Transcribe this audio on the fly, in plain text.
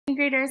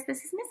graders,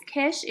 this is Miss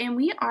Kish, and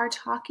we are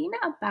talking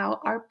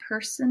about our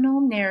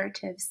personal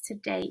narratives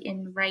today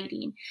in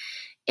writing.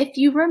 If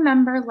you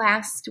remember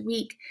last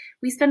week,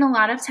 we spent a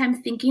lot of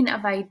time thinking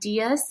of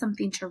ideas,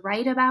 something to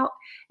write about,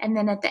 and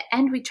then at the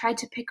end we tried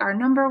to pick our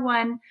number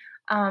one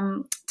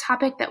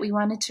topic that we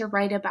wanted to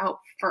write about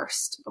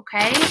first,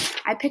 okay?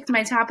 I picked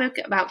my topic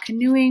about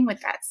canoeing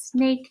with that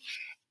snake,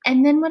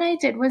 and then what I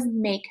did was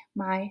make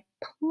my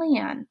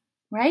plan.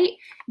 Right?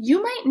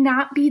 You might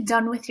not be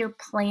done with your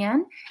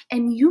plan,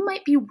 and you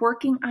might be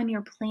working on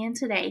your plan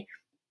today.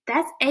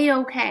 That's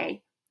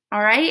a-okay,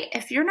 all right?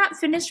 If you're not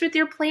finished with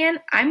your plan,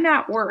 I'm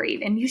not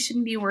worried, and you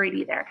shouldn't be worried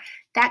either.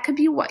 That could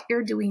be what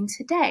you're doing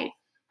today.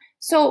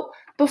 So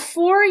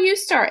before you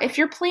start, if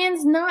your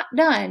plan's not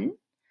done,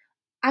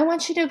 I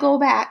want you to go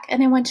back,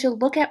 and I want you to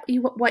look at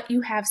what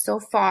you have so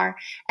far,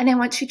 and I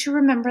want you to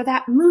remember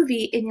that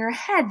movie in your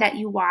head that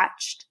you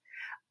watched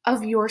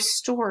of your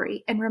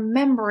story and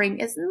remembering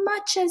as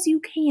much as you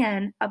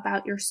can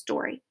about your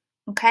story,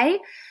 okay?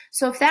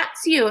 So if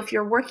that's you, if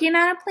you're working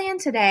on a plan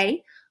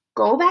today,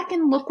 go back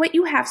and look what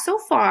you have so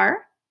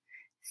far,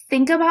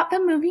 think about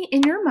the movie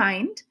in your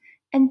mind,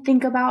 and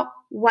think about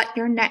what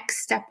your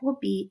next step will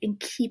be and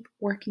keep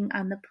working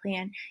on the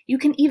plan. You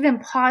can even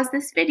pause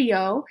this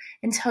video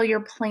until your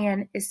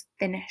plan is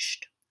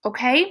finished,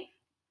 okay?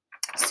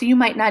 So you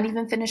might not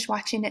even finish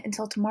watching it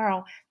until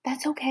tomorrow.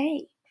 That's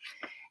okay.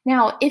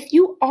 Now, if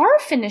you are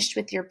finished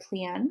with your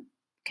plan,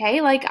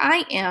 okay, like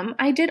I am,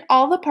 I did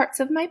all the parts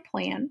of my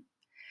plan.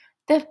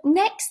 The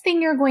next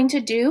thing you're going to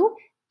do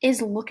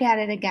is look at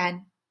it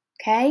again,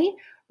 okay?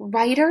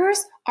 Writers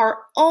are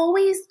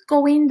always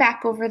going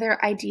back over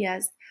their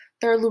ideas.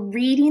 They're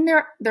reading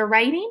their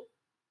writing,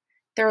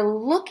 they're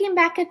looking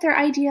back at their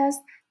ideas,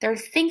 they're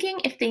thinking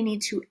if they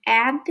need to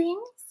add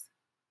things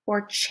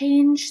or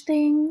change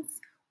things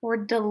or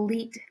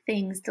delete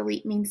things.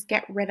 Delete means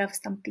get rid of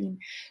something.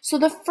 So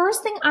the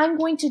first thing I'm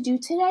going to do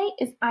today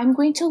is I'm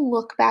going to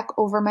look back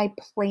over my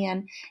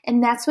plan,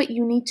 and that's what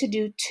you need to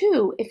do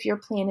too if your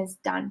plan is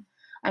done.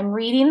 I'm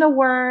reading the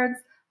words,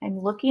 I'm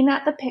looking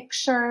at the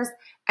pictures,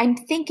 I'm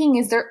thinking,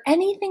 is there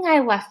anything I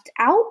left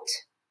out?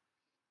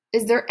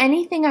 Is there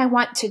anything I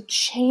want to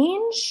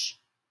change?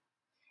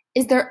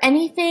 Is there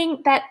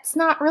anything that's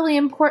not really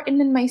important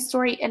in my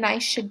story and I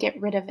should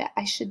get rid of it?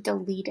 I should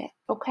delete it,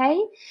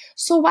 okay?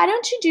 So why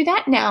don't you do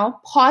that now?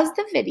 Pause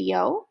the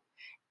video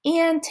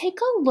and take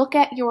a look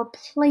at your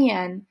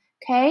plan,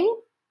 okay?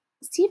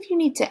 See if you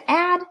need to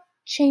add,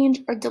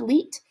 change, or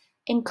delete,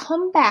 and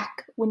come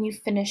back when you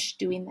finish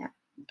doing that,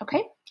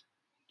 okay?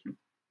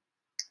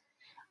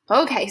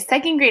 Okay,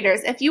 second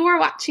graders, if you are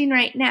watching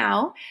right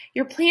now,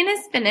 your plan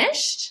is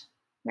finished,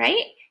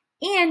 right?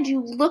 And you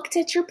looked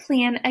at your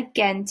plan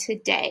again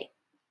today.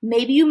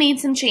 Maybe you made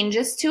some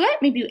changes to it.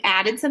 Maybe you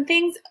added some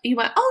things. You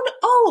went,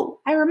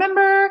 I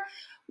remember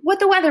what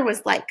the weather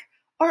was like.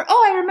 Or,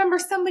 I remember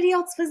somebody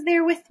else was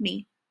there with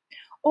me.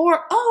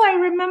 Or, I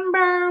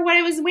remember what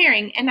I was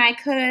wearing and I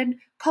could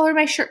color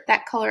my shirt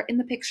that color in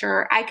the picture.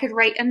 Or I could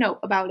write a note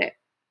about it,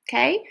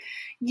 okay?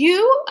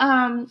 You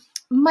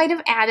might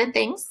have added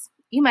things.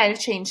 You might have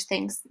changed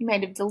things. You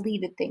might have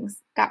deleted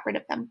things, got rid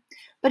of them.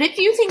 But if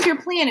you think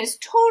your plan is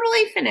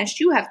totally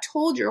finished, you have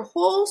told your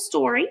whole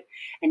story,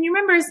 and you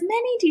remember as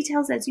many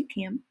details as you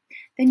can,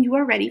 then you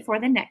are ready for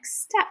the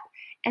next step,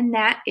 and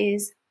that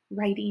is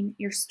writing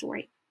your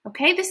story.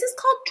 Okay, this is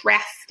called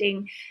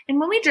drafting. And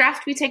when we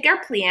draft, we take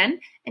our plan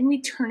and we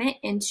turn it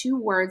into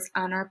words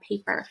on our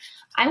paper.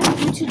 I want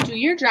you to do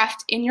your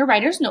draft in your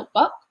writer's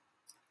notebook.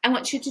 I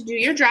want you to do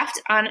your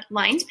draft on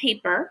lined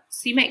paper.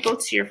 So you might go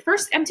to your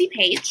first empty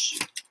page,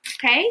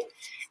 okay?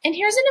 And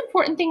here's an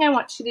important thing I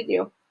want you to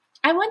do.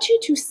 I want you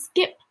to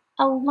skip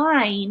a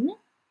line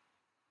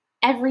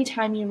every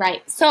time you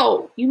write.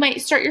 So you might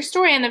start your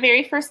story on the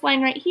very first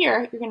line right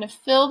here. You're going to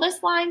fill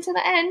this line to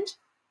the end.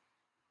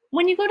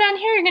 When you go down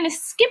here, you're going to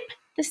skip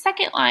the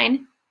second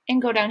line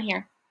and go down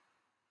here,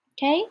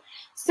 okay?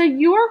 So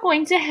you're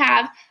going to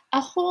have a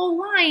whole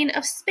line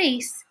of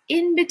space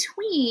in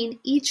between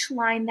each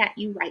line that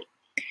you write.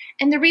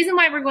 And the reason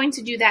why we're going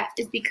to do that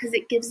is because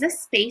it gives us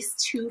space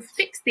to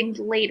fix things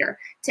later,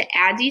 to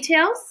add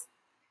details,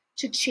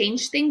 to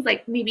change things,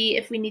 like maybe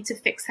if we need to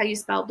fix how you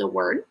spelled the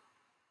word,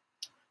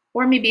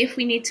 or maybe if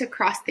we need to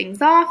cross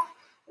things off,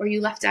 or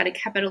you left out a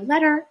capital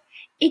letter.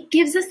 It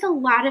gives us a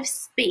lot of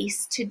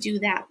space to do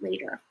that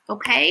later,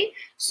 okay?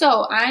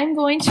 So I'm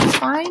going to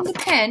find the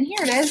pen,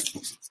 here it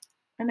is,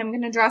 and I'm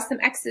going to draw some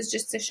X's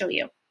just to show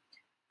you,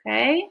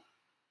 okay?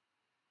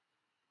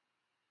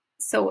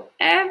 So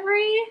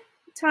every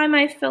time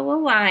I fill a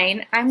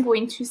line, I'm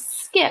going to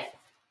skip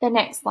the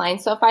next line.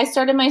 So if I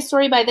started my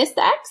story by this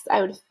X,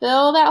 I would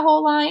fill that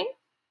whole line.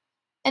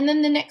 And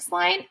then the next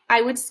line,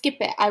 I would skip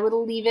it. I would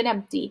leave it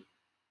empty.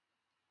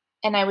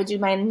 And I would do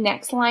my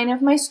next line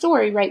of my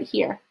story right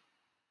here.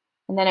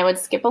 And then I would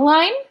skip a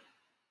line.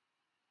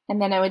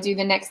 And then I would do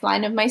the next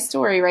line of my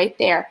story right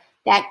there.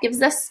 That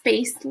gives us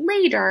space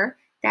later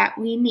that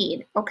we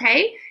need,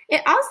 okay?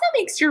 It also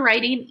makes your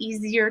writing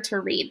easier to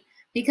read.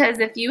 Because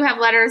if you have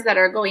letters that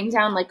are going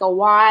down like a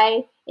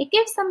Y It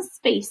gives some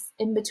space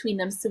in between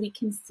them so we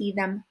can see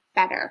them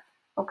better.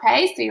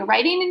 Okay, so you're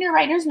writing in your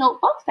writer's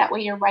notebook. That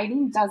way your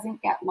writing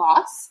doesn't get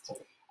lost.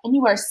 And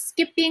you are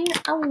skipping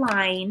a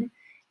line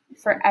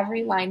for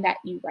every line that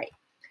you write.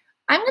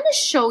 I'm going to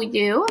show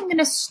you, I'm going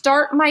to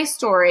start my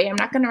story. I'm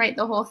not going to write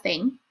the whole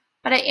thing,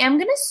 but I am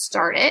going to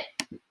start it.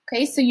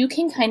 Okay, so you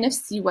can kind of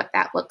see what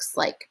that looks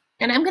like.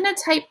 And I'm going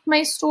to type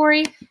my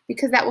story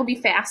because that will be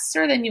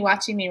faster than you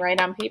watching me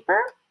write on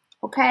paper.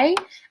 Okay,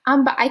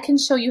 but I can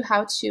show you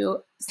how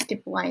to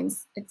skip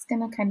lines. It's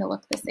going to kind of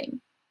look the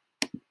same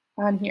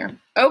on here.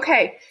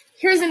 Okay,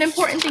 here's an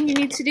important thing you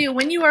need to do.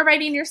 When you are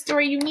writing your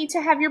story, you need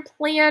to have your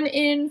plan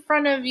in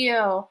front of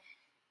you.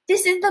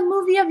 This is the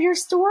movie of your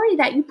story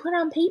that you put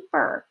on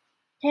paper.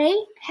 Okay,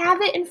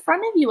 have it in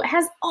front of you. It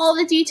has all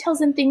the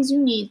details and things you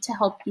need to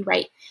help you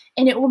write,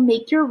 and it will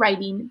make your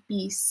writing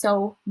be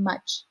so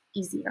much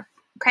easier.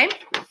 Okay,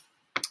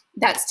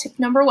 that's tip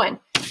number one.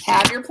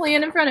 Have your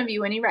plan in front of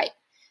you when you write.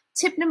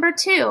 Tip number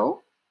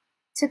two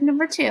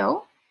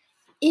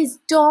is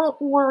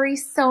don't worry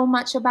so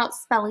much about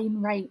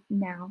spelling right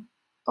now.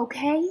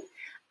 Okay,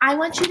 I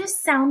want you to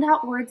sound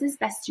out words as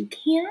best you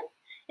can.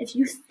 If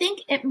you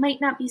think it might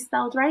not be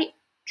spelled right,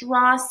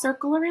 draw a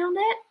circle around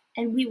it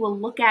and we will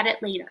look at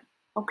it later,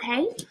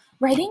 okay?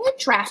 Writing a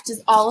draft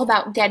is all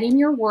about getting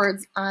your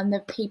words on the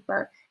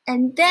paper,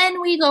 and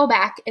then we go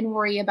back and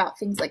worry about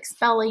things like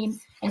spelling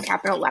and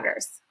capital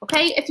letters,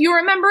 okay? If you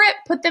remember it,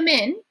 put them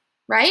in,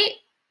 right?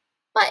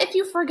 But if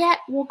you forget,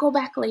 we'll go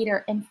back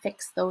later and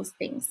fix those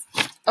things.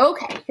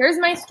 Okay, here's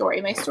my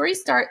story. My story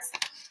starts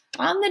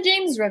on the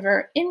James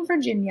River in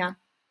Virginia.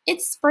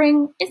 It's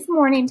spring, it's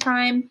morning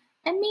time,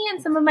 and me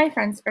and some of my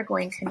friends are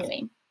going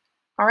canoeing.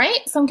 All right,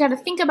 so I'm going to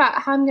think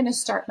about how I'm going to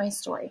start my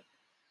story.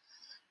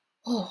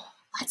 Oh,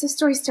 lots of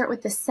stories start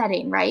with the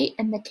setting, right,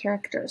 and the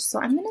characters. So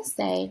I'm going to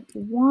say,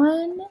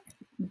 one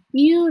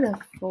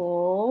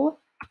beautiful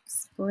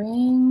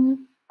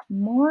spring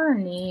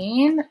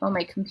morning. Oh,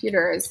 my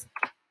computer is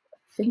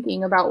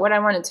thinking about what I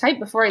want to type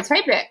before I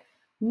type it.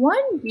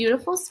 One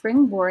beautiful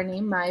spring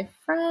morning, my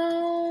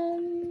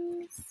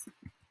friends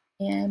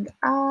and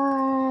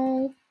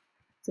I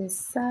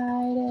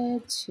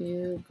decided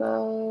to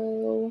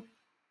go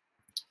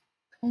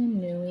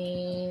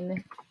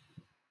canoeing.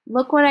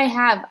 Look what I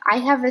have. I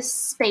have a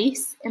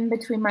space in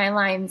between my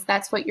lines.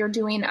 That's what you're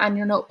doing on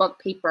your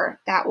notebook paper.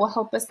 That will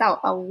help us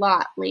out a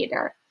lot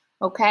later.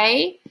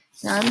 Okay?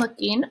 Now I'm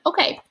looking.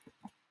 Okay.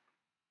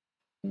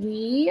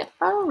 We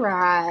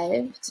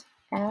arrived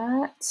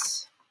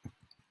at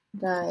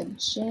the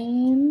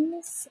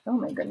James, oh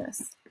my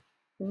goodness,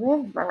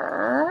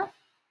 River.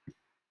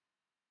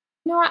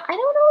 No, I don't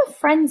know if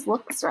friends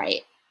looks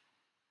right.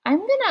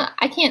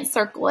 I can't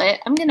circle it.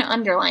 I'm gonna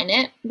underline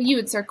it, but you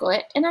would circle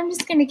it, and I'm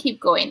just gonna keep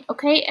going,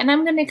 okay? And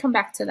I'm gonna come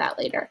back to that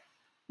later.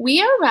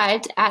 We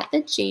arrived at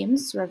the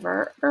James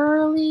River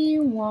early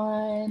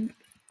one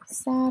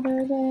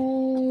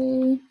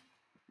Saturday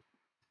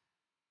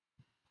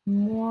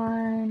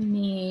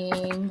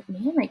morning.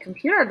 Man, my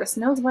computer just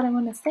knows what I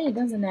want to say,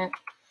 doesn't it?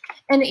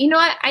 And you know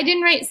what? I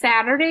didn't write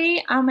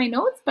Saturday on my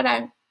notes, but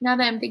now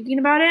that I'm thinking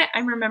about it,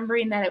 I'm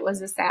remembering that it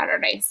was a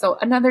Saturday. So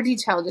another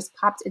detail just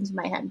popped into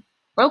my head.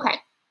 Okay.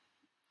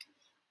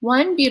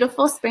 One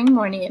beautiful spring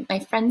morning, my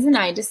friends and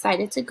I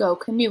decided to go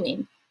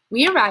canoeing.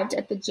 We arrived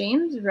at the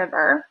James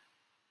River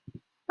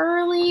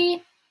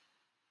early.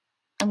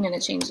 I'm going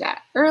to change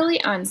that.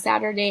 Early on a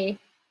Saturday.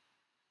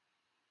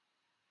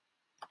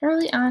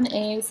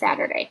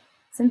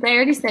 Since I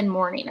already said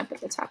morning up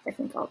at the top, I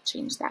think I'll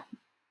change that.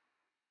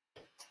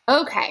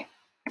 Okay.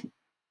 I'm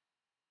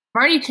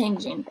already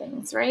changing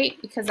things, right?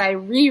 Because I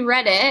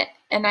reread it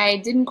and I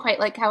didn't quite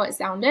like how it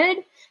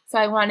sounded. So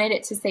I wanted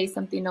it to say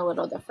something a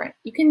little different.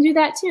 You can do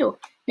that too.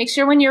 Make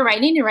sure when you're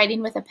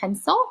writing with a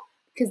pencil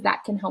because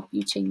that can help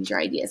you change your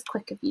ideas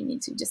quick if you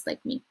need to, just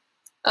like me.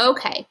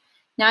 Okay.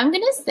 Now I'm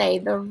going to say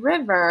the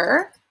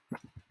river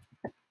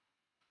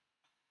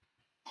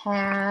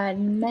had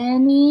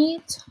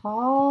many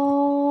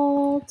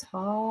tall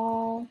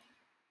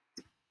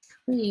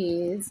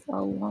trees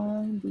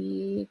along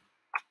the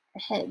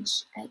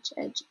edge.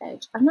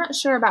 I'm not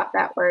sure about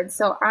that word,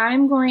 so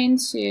I'm going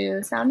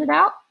to sound it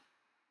out.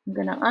 I'm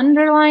going to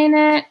underline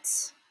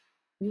it.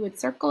 You would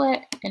circle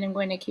it, and I'm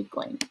going to keep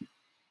going.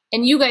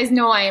 And you guys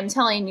know I am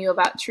telling you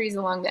about trees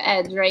along the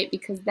edge, right?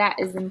 Because that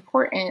is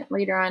important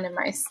later on in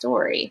my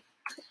story.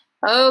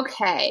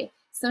 Okay,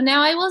 so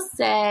now I will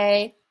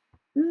say,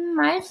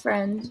 my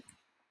friend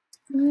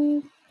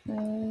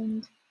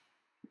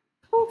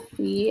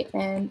Kofi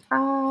and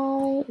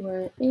I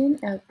were in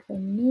a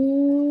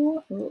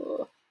canoe.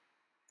 Ooh.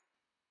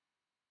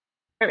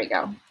 There we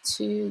go.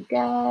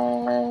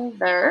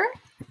 Together.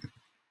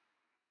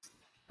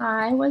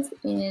 I was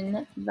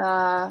in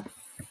the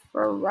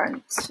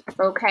front.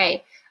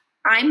 Okay.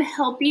 I'm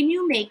helping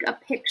you make a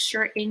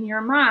picture in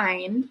your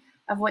mind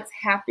of what's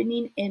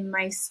happening in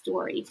my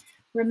story.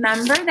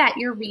 Remember that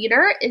your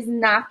reader is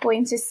not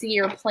going to see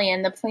your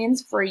plan. The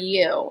plan's for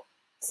you.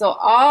 So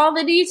all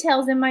the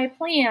details in my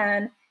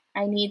plan,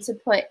 I need to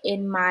put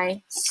in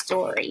my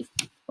story.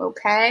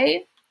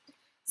 Okay?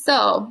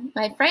 So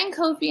my friend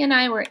Kofi and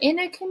I were in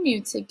a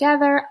canoe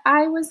together.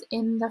 I was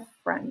in the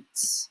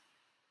front.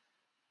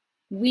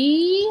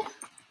 We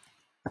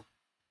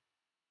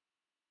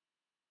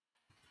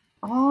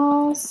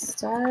all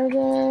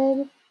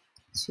started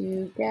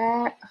to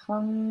get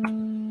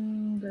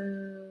hungry.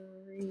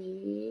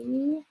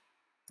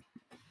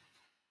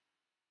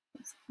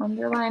 Let's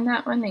underline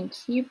that one and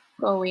keep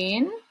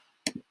going.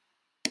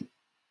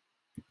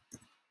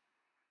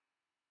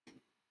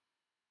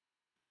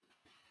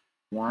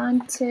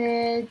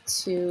 Wanted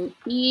to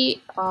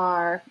eat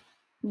our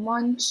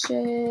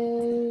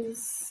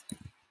lunches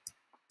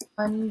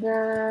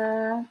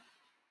under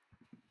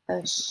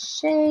the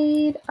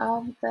shade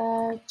of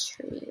the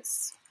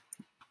trees.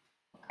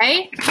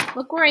 Okay,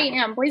 look where I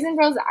am. Boys and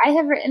girls, I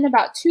have written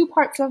about 2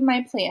 parts of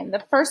my plan.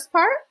 The first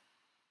part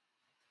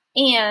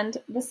and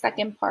the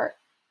second part.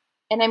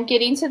 And I'm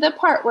getting to the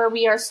part where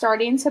we are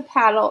starting to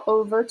paddle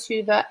over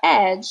to the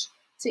edge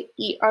to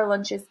eat our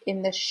lunches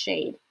in the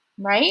shade,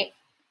 right?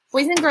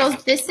 Boys and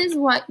girls, this is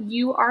what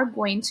you are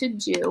going to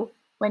do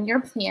when your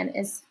plan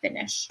is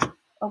finished,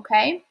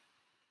 okay?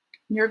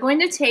 You're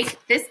going to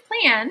take this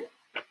plan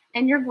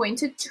and you're going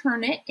to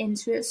turn it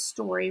into a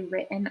story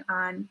written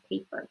on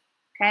paper,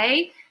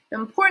 okay? The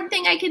important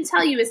thing I can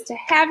tell you is to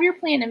have your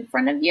plan in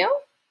front of you.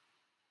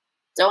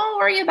 Don't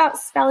worry about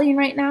spelling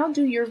right now.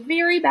 Do your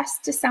very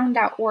best to sound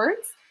out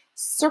words.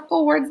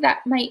 Circle words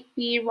that might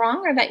be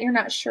wrong or that you're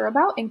not sure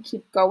about and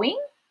keep going,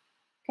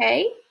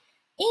 okay?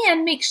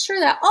 And make sure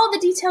that all the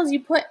details you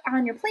put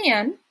on your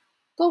plan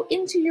go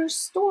into your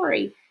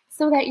story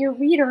so that your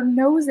reader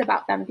knows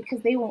about them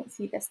because they won't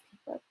see this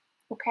paper,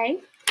 okay?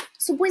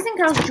 So boys and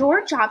girls,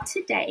 your job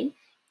today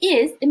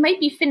is, it might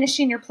be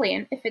finishing your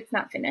plan if it's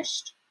not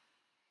finished.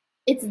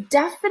 It's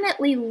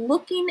definitely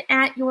looking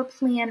at your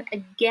plan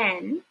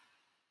again,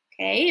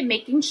 okay,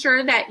 making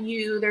sure that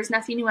there's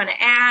nothing you want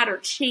to add or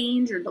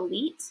change or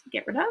delete,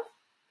 get rid of,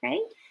 okay?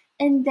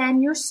 And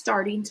then you're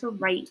starting to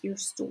write your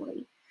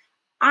story.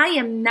 I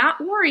am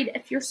not worried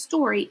if your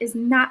story is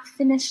not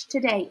finished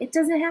today. It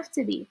doesn't have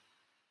to be.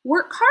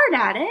 Work hard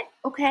at it,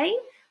 okay?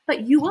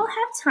 But you will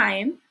have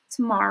time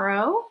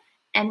tomorrow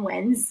and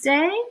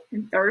Wednesday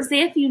and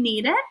Thursday if you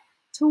need it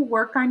to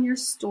work on your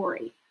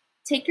story.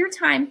 Take your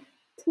time.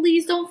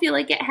 Please don't feel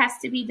like it has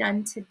to be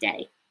done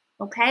today,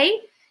 okay?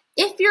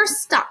 If you're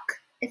stuck,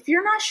 if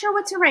you're not sure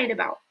what to write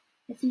about,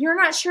 if you're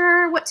not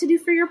sure what to do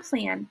for your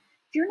plan,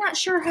 if you're not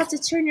sure how to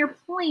turn your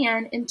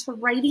plan into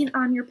writing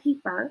on your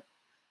paper,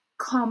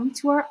 come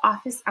to our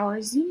office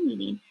hour Zoom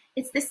meeting.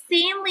 It's the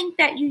same link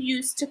that you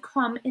used to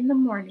come in the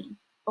morning,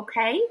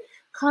 okay?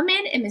 Come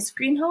in and Ms.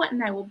 Greenhoe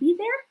and I will be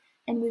there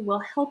and we will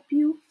help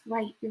you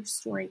write your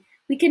story.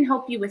 We can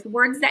help you with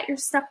words that you're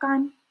stuck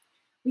on.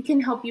 We can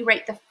help you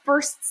write the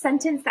first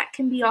sentence that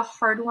can be a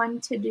hard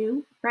one to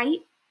do, right?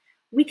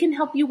 We can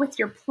help you with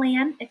your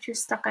plan if you're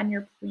stuck on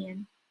your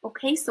plan,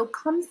 okay? So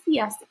come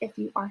see us if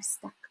you are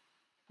stuck,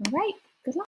 all right?